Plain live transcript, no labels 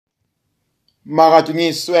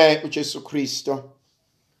Makadunyiswe uJesu Kristo.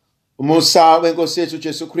 Umusa wenkosi yethu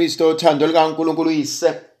uJesu Kristo, uthando likaNkulunkulu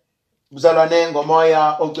uyise, ubuzalwane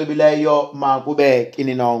ngomoya ocwebileyo makube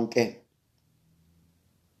kini nonke.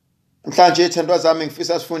 Mhlanje ithandwa zami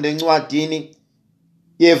ngifisa sifunde encwadini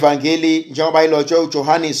yevangeli njengoba ilotshwe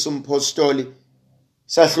uJohannes umpostoli,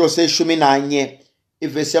 sahluko se-11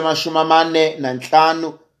 ivesi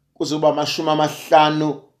yama-45 kuzuba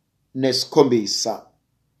ama-57.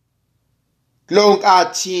 Kulo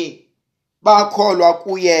nkathi bakholwa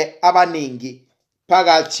kuye abaningi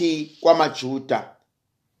phakathi kwamaJuda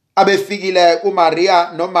abefikile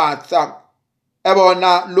kuMaria noMartha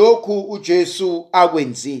ebona lokhu uJesu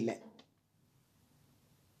akwenzile.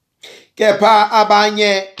 Kepha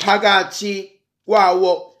abanye phakathi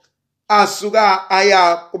kwawo asuka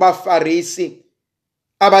aya kubaFarisi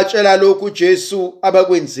abatshela lokhu uJesu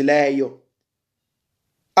abakwenzileyo.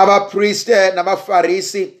 Abapriste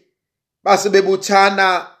nabaFarisi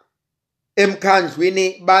basebebuthana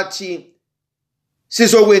emkhandlwini bathi,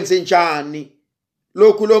 sizokwenza njani?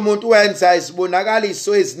 Lokhu lo muntu wenza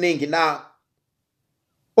izibonakaliso eziningi na?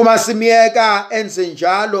 Uma simiyeka enze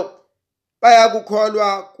njalo,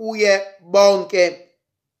 bayakukholwa kuye bonke.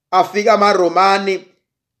 Afika amaRomani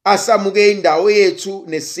asamuke indawo yethu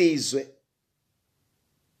nesizwe.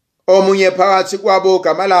 Omunye phakathi kwabo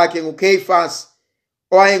gama lakhe nguKefasi,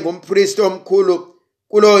 owayengumpristi omkhulu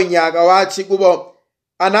kulo nyaka, wathi kubo,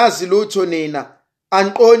 anazi lutho nina,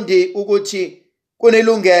 anqondi ukuthi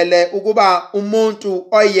kunelungele ukuba umuntu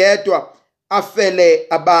oyedwa afele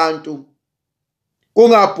abantu,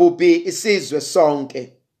 kungabhubhi isizwe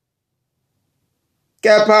sonke.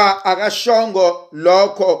 Kepha akashongo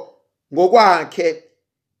lokho ngokwakhe,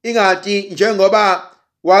 ingathi njengoba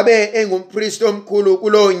wabe engumpristi omkhulu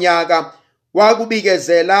kulo nyaka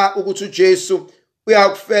wakubikezela ukuthi uJesu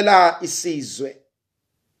uyakufela isizwe.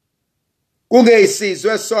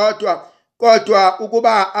 Kungeyisizwe sodwa, kodwa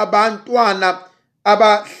ukuba abantwana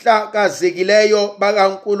abahlakazekileyo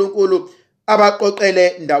bakaNkulunkulu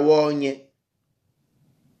abaqoqele ndawonye.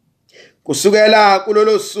 Kusukela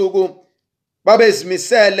kulolo suku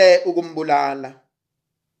babezimisele ukumbulala.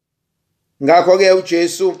 Ngakho-ke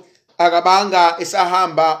uJesu akabanga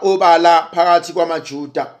esahamba obala phakathi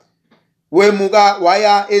kwamaJuda, wemuka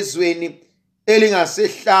waya ezweni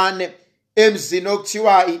elingasehlane emzini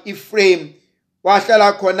okuthiwa i-Efrayimi,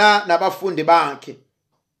 wahlala khona nabafundi bakhe.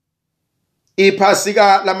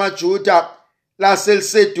 IPhasika lamaJuda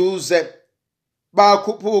laseliseduze,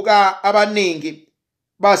 bakhuphuka abaningi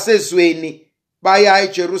basezweni baya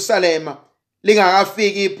eJerusalema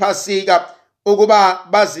lingakafiki iPhasika ukuba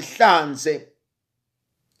bazihlanze.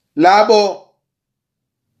 Labo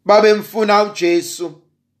babemfuna uJesu.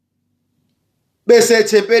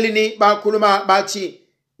 Besethempelini bakhuluma bathi,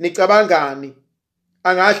 nicabangani?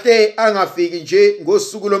 Angahle angafiki nje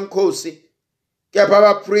ngosuku lomkhosi? Kepha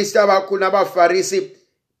abapristi abakhulu nabaFarisi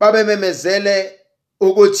babememezele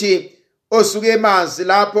ukuthi osuke emazi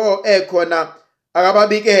lapho ekhona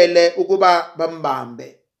akababikele ukuba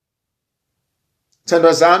bambambe.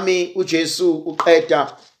 Thandwa zami, uJesu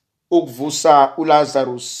uqeda ukuvusa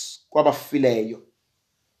uLazarus kwabafileyo.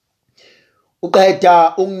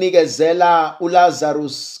 Uqeda ukunikezela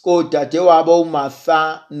uLazarus kodadewabo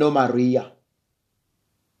uMartha noMaria.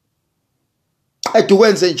 Qeda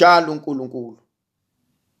ukwenze njalo uNkulunkulu.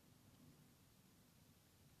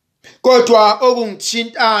 Kodwa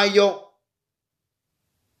okungithintayo,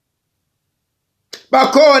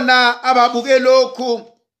 bakhona ababuke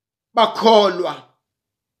lokhu bakholwa,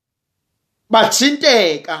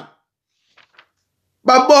 bathinteka,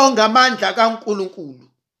 babonga amandla kaNkulunkulu.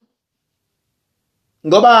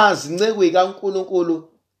 Ngoba zincekwe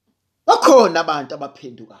kaNkulunkulu, bakhona abantu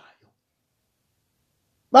abaphendukayo.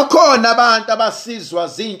 Bakhona abantu abasizwa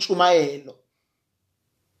zintshumayelo.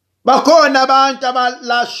 Bakhona abantu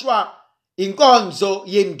abalashwa inkonzo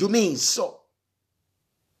yendumiso.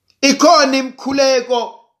 Ikhona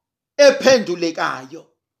imkhuleko ephendulekayo.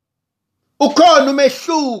 Ukhona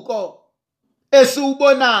umehluko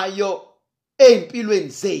esiubonayo empilweni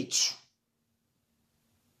zethu.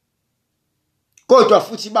 Kodwa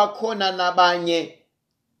futhi bakhona nabanye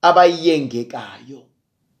abayengekayo.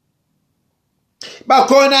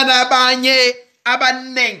 Bakhona nabanye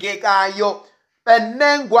abanengekayo,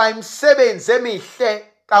 benengwa imisebenzi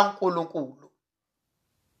emihle kaNkulunkulu.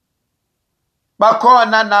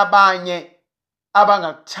 Bakhona nabanye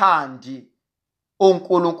abangakuthandi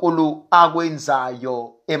uNkulunkulu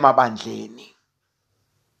akwenzayo emabandleni.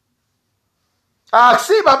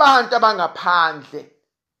 Akusiba abantu abangaphandle,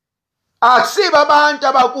 akusiba abantu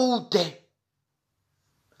abakude,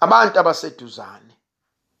 abantu abaseduzane.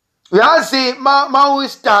 Uyazi ma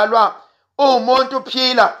uyisidalwa umuntu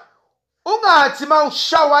uphila ungathi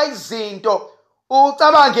mawushawa izinto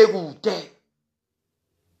ucabange kude.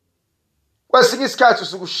 Kwesinye isikhathi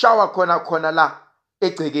usukushawa khona la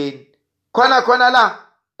egcekeni, khona la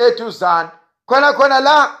eduzana, khona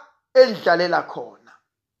la endlalela khona.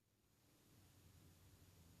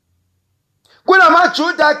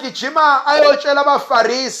 KunamaJuda agijima ayotshela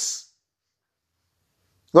abaFarisi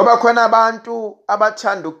ngoba khona abantu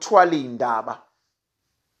abathanda ukuthwala indaba.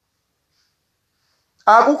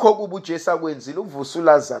 Akukho kuba uJesu akwenzile ukuvusa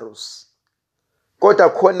uLazarus, kodwa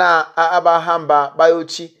khona abahamba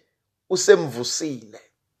bayothi usemvusile.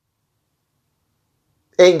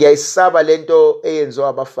 Ngiyayisaba lento eyenziwa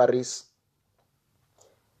abaFarisi.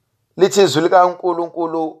 Lithi izwi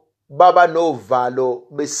likaNkulunkulu baba novalo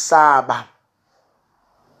besaba.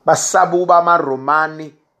 Basaba uba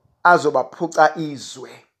amaRomani azobaphuca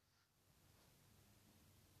izwe.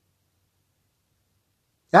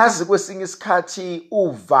 Yazi kwesinye isikhathi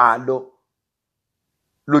uvalo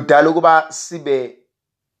ludala ukuba sibe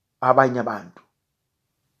abanye abantu.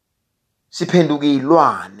 Siphenduka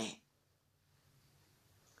izilwane.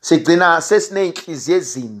 Sigcina sesiney'nhliziyo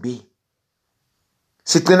ezimbi.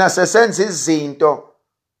 Sigcina sesenza izinto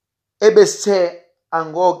ebesithe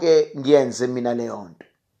angoke ngiyenze mina leyo nto.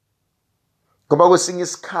 Ngoba kwesinye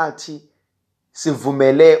isikhathi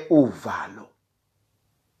sivumele uvalo.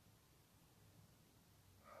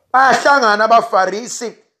 Bahlangana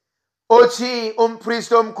abaFarisi, othi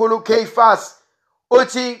umpristi omkhulu uCaphas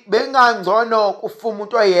uthi bengangcono kufuma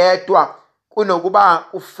umuntu oyedwa kunokuba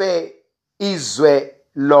kufe izwe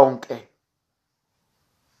lonke.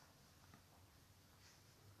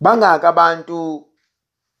 Bangaka abantu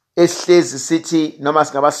esihlezi sithi noma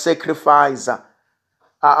singaba sacrifice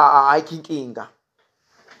ayikho inkinga.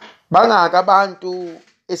 Bangaka abantu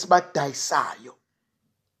esibadayisayo.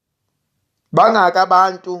 Bangaka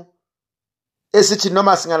abantu esithi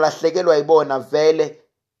noma singalahlekelwa yibona vele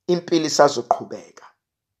impilo isazoqhubeka.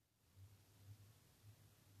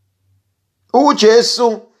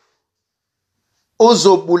 uJesu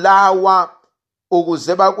uzobulawa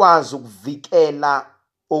ukuze bakwazi ukuvikela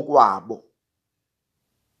okwabo.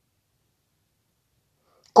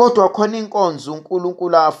 Kodwa khona inkonzo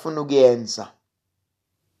uNkulunkulu afuna ukuyenza.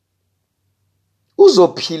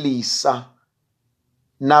 Uzophilisa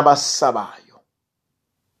nabasabayo.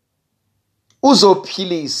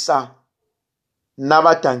 Uzophilisa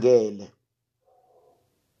nabadangele.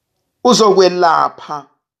 Uzokwelapha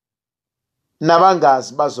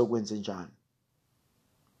nabangazi bazokwenza njani.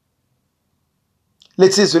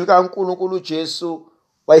 Lethi izwi likaNkulunkulu uJesu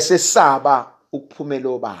wayesesaba ukuphumela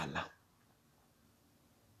obala,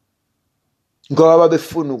 ngoba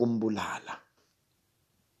befuna ukumbulala.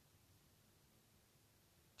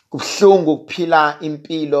 Kubuhlungu ukuphila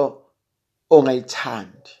impilo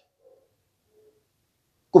ongayithandi.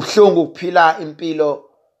 Kubuhlungu ukuphila impilo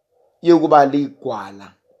yokuba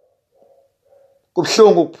ligwala.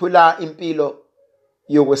 Kubuhlungu ukuphila impilo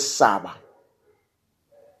yokwesaba.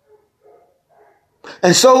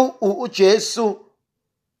 And so uJesu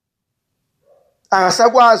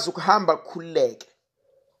akasakwazi ukuhamba kukhululeke.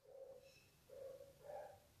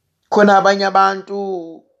 Khona abanye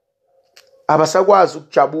abantu abasakwazi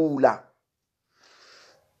ukujabula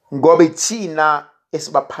ngoba ithina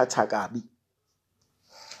esibaphatha kabi.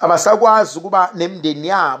 Abasakwazi ukuba nemindeni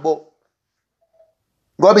yabo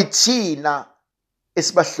ngoba ithina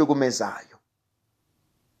esibahlukumezayo.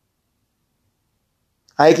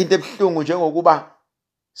 Ayikho into ebuhlungu njengokuba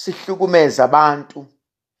sihlukumeza abantu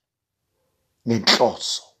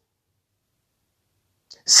ngenhloso.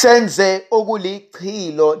 Senze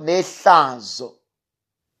okulichilo nehlazo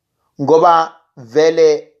ngoba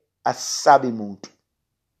vele asabi umuntu.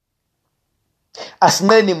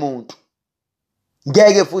 Asinqeni umuntu.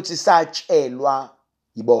 Ngeke futhi satshelwa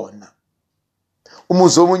yibona.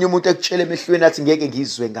 Umuzwa omunye umuntu ekutshela emehlweni athi ngeke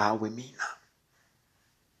ngizwe ngawe mina.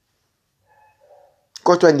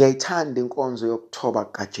 Kodwa ngiyayithanda inkonzo yokuthoba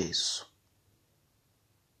kaJesu.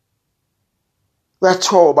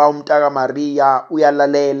 Uyathoba umntaka Maria,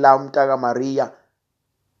 uyalalela umntaka Maria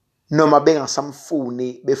noma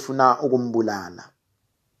bengasamfuni befuna ukumbulala.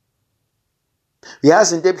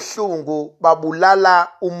 Yazi into ebuhlungu,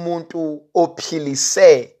 babulala umuntu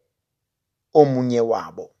ophilise omunye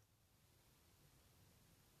wabo.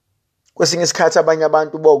 Kwesinye isikhathi abanye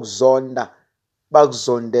abantu bokuzonda,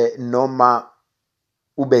 bakuzonde noma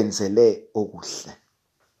ubenzele okuhle.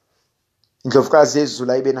 Indlovukazi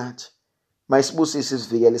yezulu ayibe nathi. Mayisibusise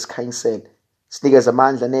isivikele isikhanyisele. Sinikeze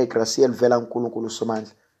amandla negrasi elivela kuNkulunkulu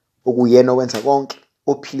uSomandla, okuyena owenza konke,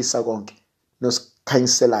 ophilisa konke,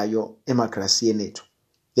 nosikhanyiselayo emagrasini ethu.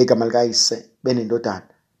 Ngegama likaYise benendodana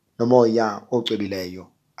nomoya ocwebileyo.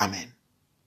 Amen.